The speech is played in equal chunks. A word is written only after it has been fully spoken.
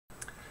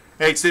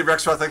Hey, it's Steve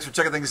Rexroth. Thanks for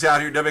checking things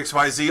out here at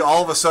WXYZ.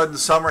 All of a sudden,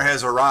 summer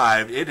has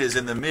arrived. It is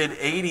in the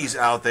mid-80s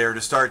out there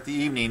to start the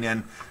evening,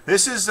 and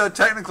this is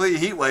technically a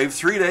heat wave.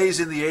 3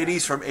 days in the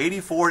 80s, from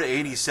 84 to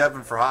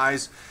 87 for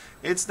highs.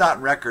 It's not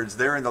records.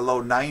 They're in the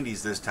low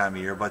 90s this time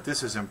of year, but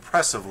this is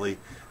impressively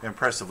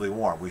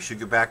warm. We should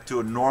get back to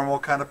a normal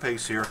kind of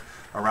pace here,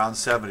 around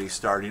 70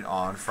 starting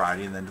on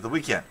Friday and then to the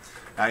weekend.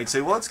 Now you'd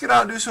say, well, let's get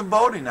out and do some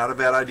boating. Not a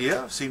bad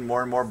idea. I've seen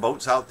more and more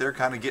boats out there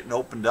kind of getting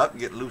opened up and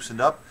getting loosened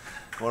up,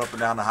 going up and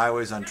down the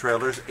highways on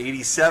trailers.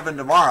 87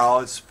 tomorrow.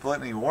 It's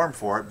plenty warm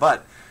for it,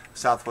 but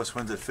southwest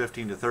winds at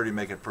 15 to 30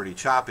 make it pretty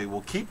choppy.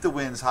 We'll keep the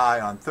winds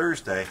high on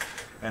Thursday,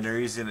 and there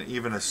is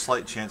even a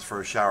slight chance for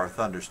a shower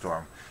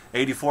thunderstorm.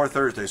 84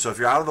 Thursday. So if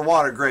you're out of the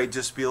water, great.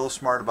 Just be a little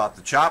smart about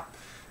the chop.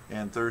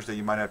 And Thursday,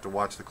 you might have to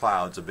watch the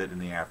clouds a bit in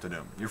the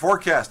afternoon. Your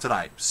forecast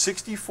tonight,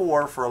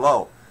 64 for a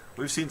low.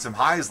 We've seen some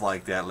highs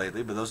like that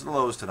lately, but those are the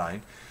lows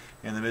tonight.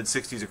 In the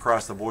mid-60s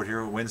across the board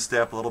here. Wind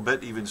step a little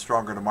bit, even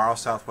stronger tomorrow.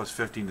 Southwest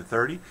 15 to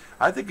 30.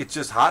 I think it's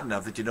just hot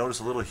enough that you notice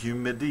a little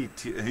humidity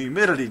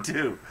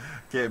too.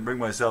 Can't bring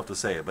myself to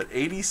say it. But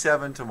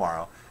 87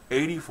 tomorrow,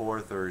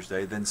 84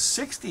 Thursday, then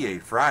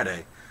 68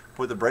 Friday.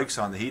 Put the brakes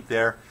on the heat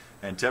there.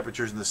 And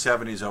temperatures in the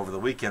 70s over the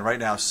weekend. Right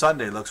now,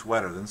 Sunday looks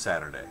wetter than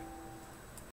Saturday.